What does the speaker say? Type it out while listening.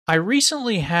I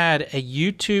recently had a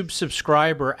YouTube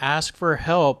subscriber ask for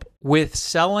help with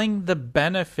selling the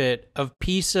benefit of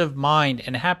peace of mind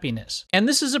and happiness. And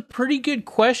this is a pretty good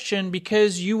question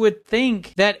because you would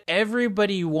think that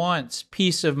everybody wants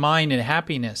peace of mind and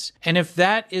happiness. And if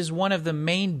that is one of the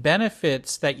main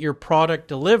benefits that your product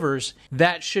delivers,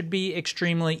 that should be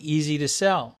extremely easy to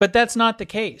sell. But that's not the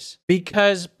case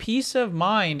because peace of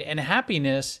mind and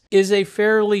happiness is a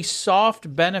fairly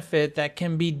soft benefit that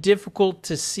can be difficult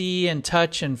to see and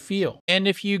touch and feel. And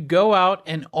if you go out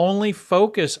and only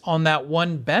focus on that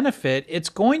one benefit, it's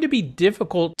going to be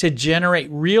difficult to generate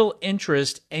real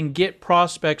interest and get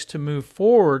prospects to move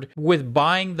forward with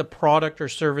buying the product or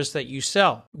service that you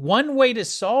sell. One way to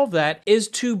solve that is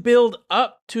to build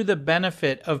up to the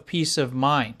benefit of peace of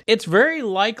mind. It's very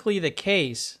likely the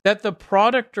case that the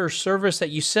product or service that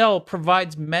you sell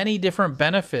provides many different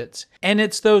benefits, and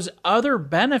it's those other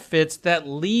benefits that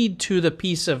lead to the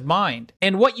peace of mind.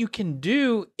 And what you can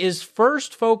do is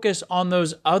first focus on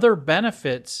those other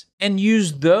benefits and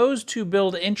use those to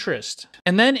build interest,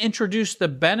 and then introduce the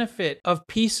benefit of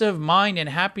peace of mind and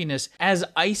happiness as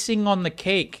icing on the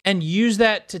cake, and use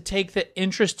that to take the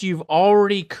interest you've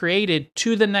already created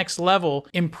to the next level,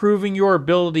 improving your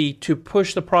ability to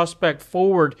push the prospect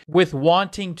forward with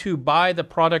wanting to buy the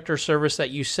product or service that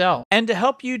you sell. And to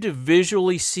help you to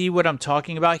visually see what I'm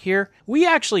talking about here, we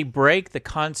actually break the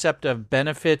concept of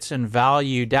benefits and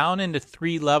value down into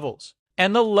 3 levels.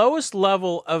 And the lowest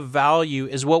level of value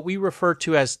is what we refer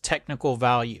to as technical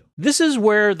value. This is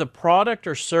where the product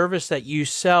or service that you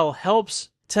sell helps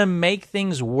to make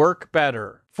things work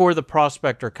better for the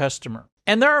prospect or customer.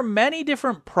 And there are many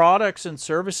different products and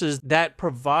services that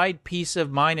provide peace of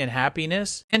mind and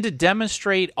happiness. And to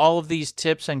demonstrate all of these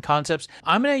tips and concepts,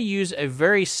 I'm going to use a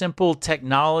very simple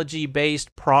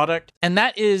technology-based product, and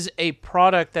that is a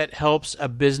product that helps a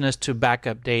business to back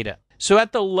up data. So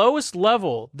at the lowest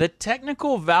level, the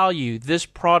technical value this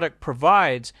product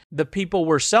provides the people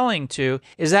we're selling to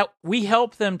is that we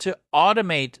help them to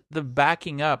automate the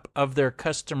backing up of their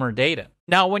customer data.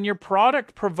 Now, when your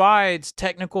product provides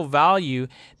technical value,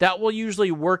 that will usually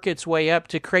work its way up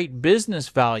to create business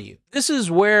value. This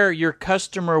is where your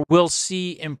customer will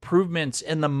see improvements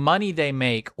in the money they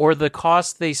make or the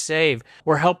costs they save,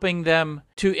 or helping them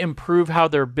to improve how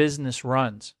their business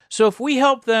runs. So if we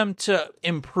help them to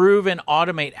improve and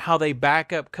automate how they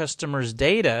back up customers'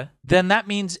 data, then that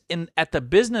means at the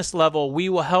business level, we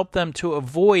will help them to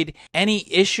avoid any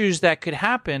issues that could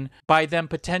happen by them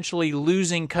potentially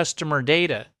losing customer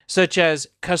data, such as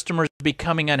customers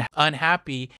becoming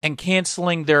unhappy and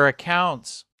canceling their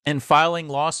accounts and filing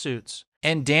lawsuits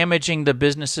and damaging the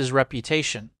business's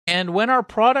reputation. And when our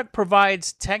product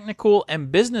provides technical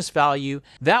and business value,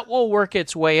 that will work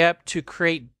its way up to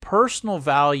create personal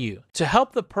value to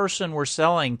help the person we're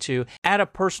selling to at a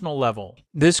personal level.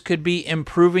 This could be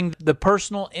improving the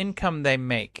personal income they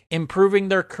make, improving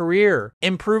their career,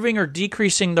 improving or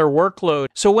decreasing their workload.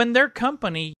 So when their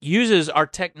company uses our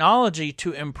technology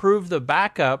to improve the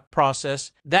backup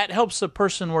process, that helps the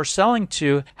person we're selling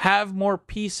to have more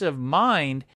peace of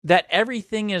mind that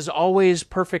everything is always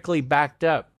perfectly backed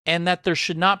up, and that there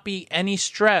should not be any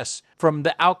stress from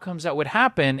the outcomes that would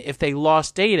happen if they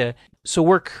lost data. So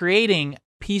we're creating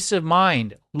peace of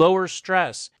mind, lower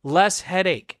stress, less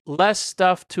headache, less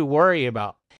stuff to worry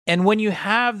about. And when you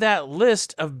have that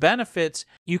list of benefits,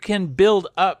 you can build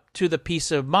up to the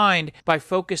peace of mind by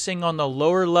focusing on the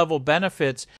lower level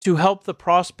benefits to help the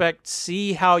prospect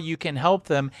see how you can help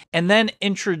them, and then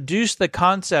introduce the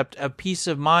concept of peace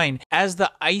of mind as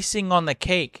the icing on the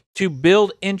cake to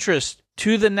build interest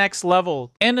to the next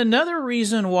level. And another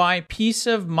reason why peace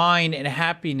of mind and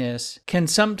happiness can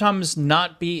sometimes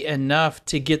not be enough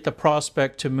to get the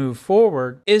prospect to move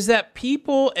forward is that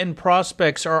people and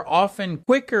prospects are often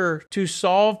quicker to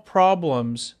solve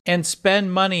problems and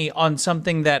spend money on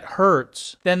something that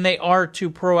hurts than they are to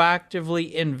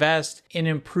proactively invest in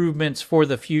improvements for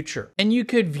the future. And you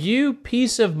could view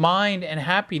peace of mind and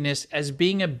happiness as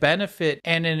being a benefit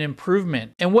and an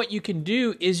improvement. And what you can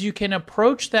do is you can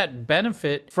approach that benefit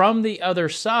from the other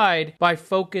side by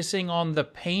focusing on the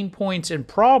pain points and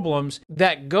problems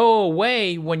that go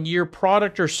away when your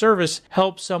product or service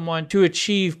helps someone to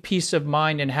achieve peace of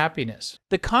mind and happiness.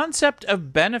 The concept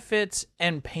of benefits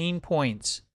and pain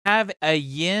points have a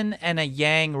yin and a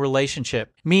yang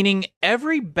relationship, meaning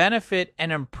every benefit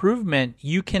and improvement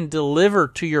you can deliver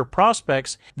to your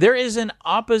prospects, there is an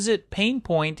opposite pain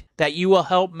point that you will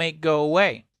help make go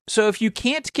away. So if you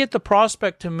can't get the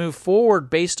prospect to move forward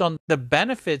based on the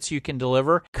benefits you can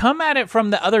deliver, come at it from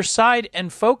the other side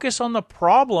and focus on the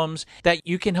problems that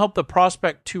you can help the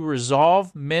prospect to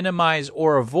resolve, minimize,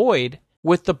 or avoid.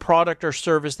 with the product or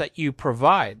service that you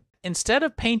provide. Instead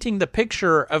of painting the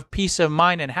picture of peace of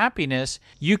mind and happiness,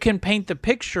 you can paint the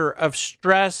picture of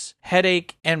stress,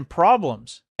 headache, and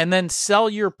problems, and then sell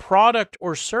your product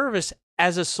or service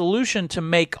as a solution to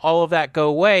make all of that go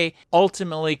away,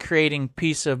 ultimately creating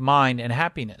peace of mind and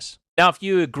happiness. Now, if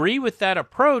you agree with that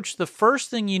approach, the first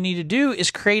thing you need to do is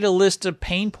create a list of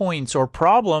pain points or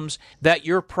problems that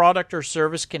your product or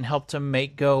service can help to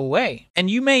make go away. And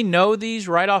you may know these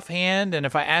right offhand, and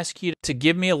if I ask you to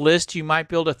give me a list, you might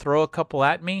be able to throw a couple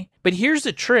at me. But here's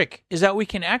the trick, is that we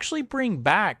can actually bring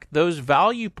back those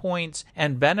value points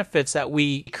and benefits that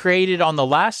we created on the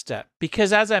last step.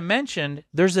 Because as I mentioned,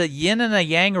 there's a yin and a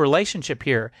yang relationship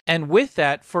here. And with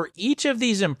that, for each of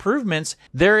these improvements,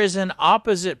 there is an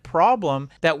opposite problem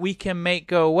that we can make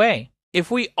go away.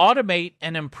 If we automate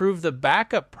and improve the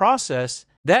backup process,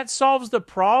 that solves the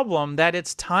problem that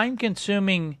it's time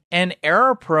consuming and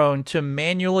error prone to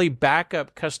manually back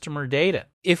up customer data.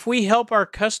 If we help our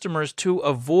customers to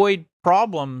avoid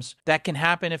problems that can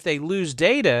happen if they lose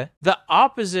data, the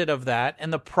opposite of that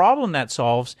and the problem that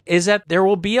solves is that there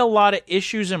will be a lot of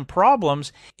issues and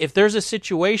problems if there's a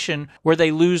situation where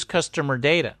they lose customer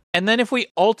data. And then if we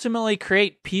ultimately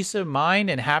create peace of mind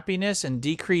and happiness and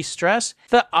decrease stress,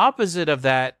 the opposite of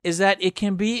that is that it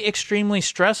can be extremely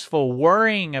stressful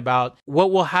worrying about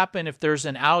what will happen if there's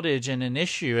an outage and an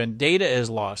issue and data is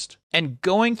lost. And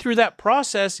going through that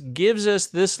process gives us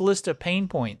this list of pain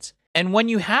points. And when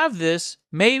you have this,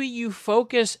 maybe you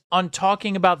focus on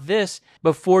talking about this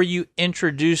before you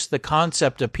introduce the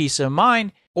concept of peace of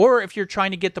mind. Or if you're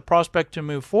trying to get the prospect to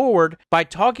move forward by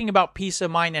talking about peace of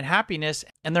mind and happiness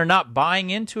and they're not buying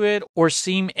into it or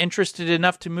seem interested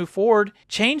enough to move forward,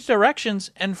 change directions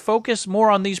and focus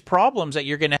more on these problems that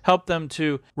you're going to help them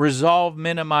to resolve,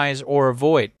 minimize, or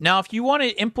avoid. Now, if you want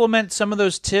to implement some of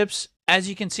those tips, as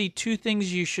you can see, two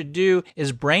things you should do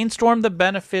is brainstorm the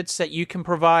benefits that you can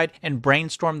provide and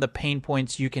brainstorm the pain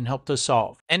points you can help to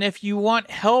solve. And if you want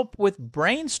help with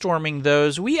brainstorming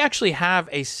those, we actually have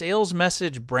a sales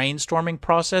message brainstorming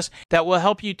process that will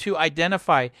help you to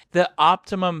identify the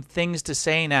optimum things to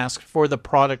say and ask for the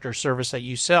product or service that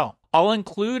you sell. I'll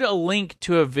include a link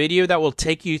to a video that will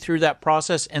take you through that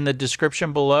process in the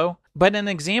description below. But an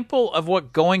example of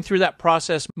what going through that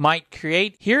process might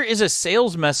create, here is a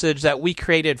sales message that we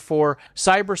created for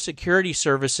cybersecurity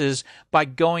services by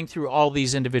going through all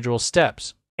these individual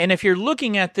steps. And if you're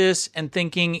looking at this and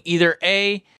thinking either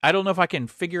A, I don't know if I can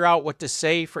figure out what to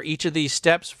say for each of these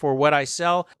steps for what I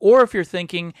sell, or if you're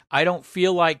thinking, I don't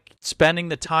feel like spending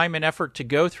the time and effort to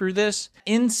go through this,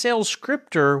 in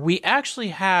SalesScripter, we actually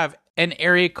have an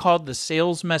area called the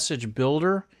Sales Message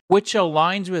Builder, which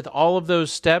aligns with all of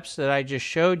those steps that I just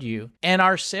showed you. And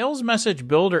our Sales Message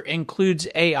Builder includes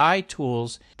AI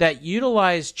tools that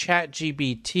utilize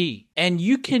ChatGPT. And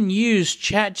you can use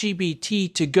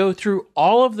ChatGPT to go through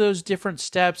all of those different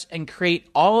steps and create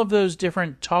all of those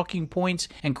different talking points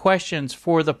and questions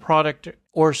for the product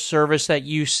or service that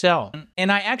you sell.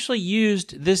 And I actually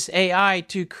used this AI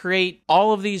to create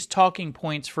all of these talking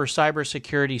points for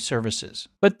cybersecurity services.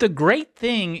 But the great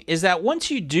thing is that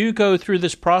once you do go through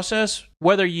this process,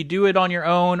 whether you do it on your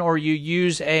own or you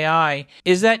use AI,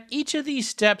 is that each of these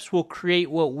steps will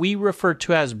create what we refer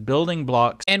to as building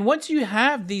blocks. And once you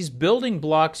have these building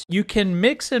blocks, you can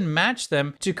mix and match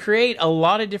them to create a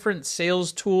lot of different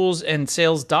sales tools and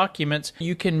sales documents.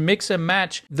 You can mix and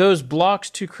match those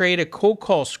blocks to create a cold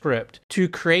call script, to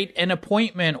create an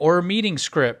appointment or a meeting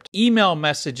script, email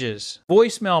messages,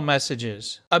 voicemail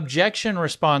messages, objection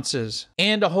responses,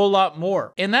 and a whole lot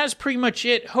more. And that's pretty much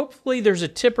it. Hopefully there's a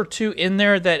tip or two in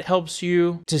there that helps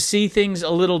you to see things a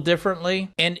little differently.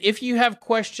 And if you have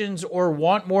questions or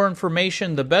want more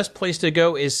information, the best place to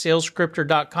go is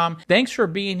salesscripter.com. Thanks for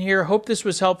being here. Hope this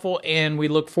was helpful, and we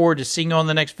look forward to seeing you on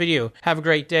the next video. Have a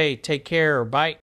great day. Take care. Bye.